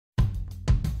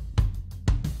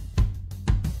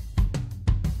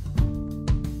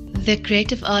The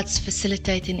creative arts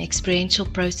facilitate an experiential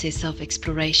process of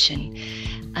exploration.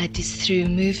 It is through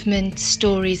movement,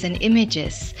 stories and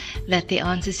images that the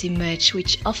answers emerge,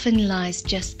 which often lies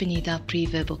just beneath our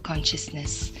pre-verbal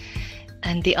consciousness.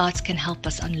 And the arts can help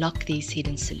us unlock these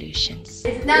hidden solutions.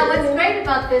 Now what's great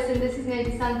about this, and this is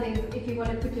maybe something if you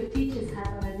want to put your teacher's hat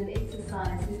on as an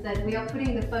exercise, is that we are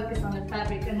putting the focus on the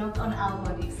fabric and not on our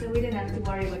bodies. So we don't have to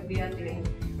worry what we are doing.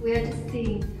 We are just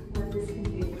seeing what this can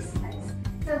do in this space.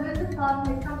 So with the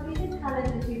partner, completely color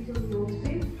the tutorial your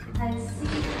through and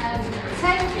see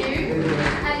thank you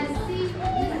and see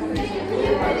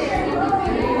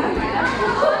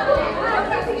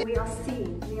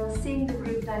we are seeing the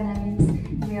group dynamics,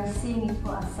 we are seeing it for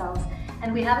ourselves,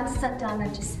 and we haven't sat down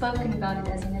and just spoken about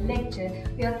it as in a lecture.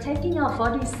 We are taking our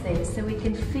bodies there so we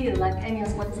can feel, like Amy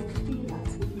asked, what does it feel like?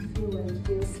 So we can feel what it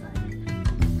feels like.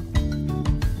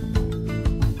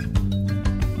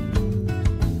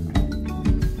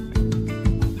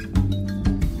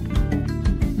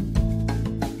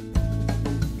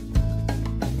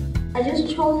 I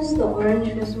just chose the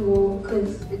orange first of all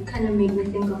because it kind of made me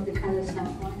think of the color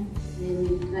saffron.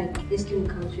 In like Eastern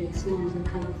culture, it's known as a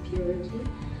color of purity.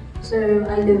 So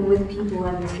I live with people who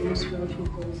have the same spiritual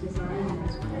goals as I, and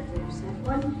that's why I chose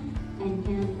saffron. And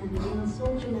here we have a little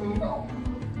soldier man.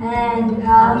 And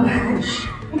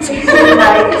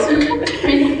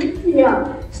yeah.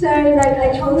 So like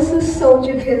I chose this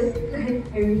soldier because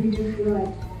I really do feel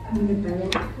like I'm in a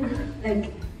battle. Like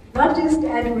not just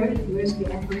at work, mostly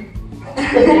at work.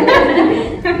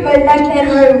 But like at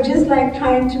home, just like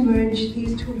trying to merge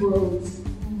these two worlds.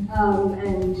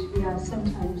 And yeah,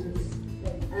 sometimes it's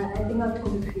like, I think I've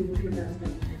told a few people that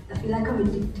I feel like I'm a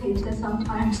dictator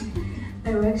sometimes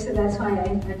at work, so that's why I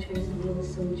chose to be the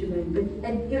soldier man.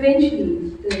 But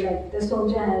eventually,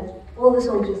 all the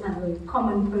soldiers have a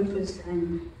common purpose,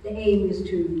 and the aim is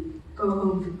to go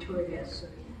home victorious. So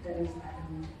that is that.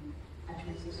 I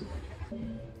chose this one.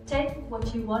 Take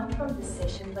what you want from this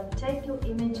session, but take your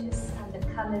images and the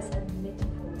colors and the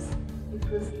metaphors,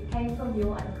 because it came from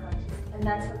your unconscious, and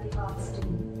that's what the arts do.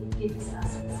 It gives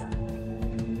us something.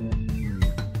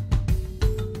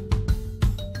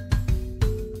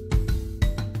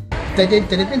 Dit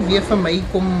het net weer vir my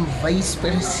kom wys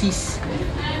presies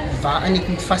waaraan ek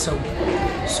moet vashou.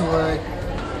 So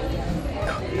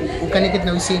hoe kan ek dit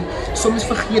nou sê? Soms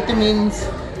vergeet 'n mens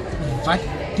wat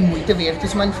die moeite werd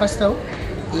is om aan vas te hou.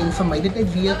 En vir my dit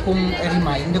net weer kom 'n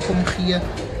reminder kom gee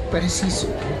presies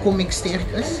hoekom ek sterk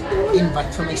is en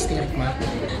wat vir my sterk maak.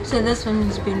 So this one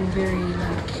has been very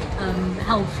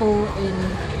helpful in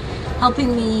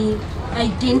helping me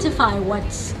identify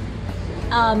what's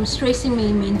stressing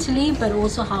me mentally, but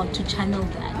also how to channel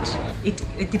that.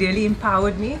 It really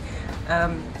empowered me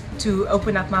to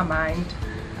open up my mind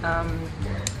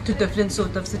to different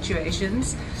sort of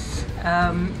situations,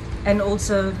 and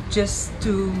also just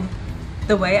to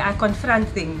the way I confront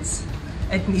things.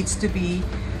 It needs to be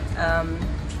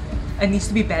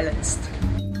balanced.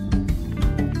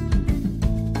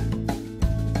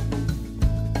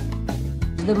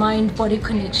 The mind-body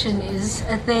connection is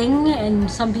a thing, and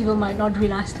some people might not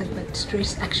realize that, but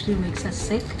stress actually makes us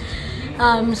sick.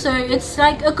 So it's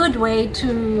like a good way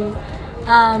to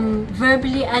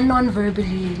verbally and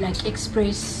non-verbally like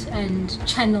express and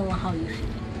channel how you feel.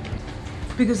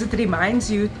 Because it reminds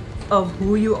you of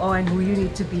who you are and who you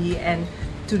need to be, and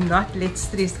to not let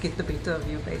stress get the better of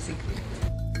you, basically.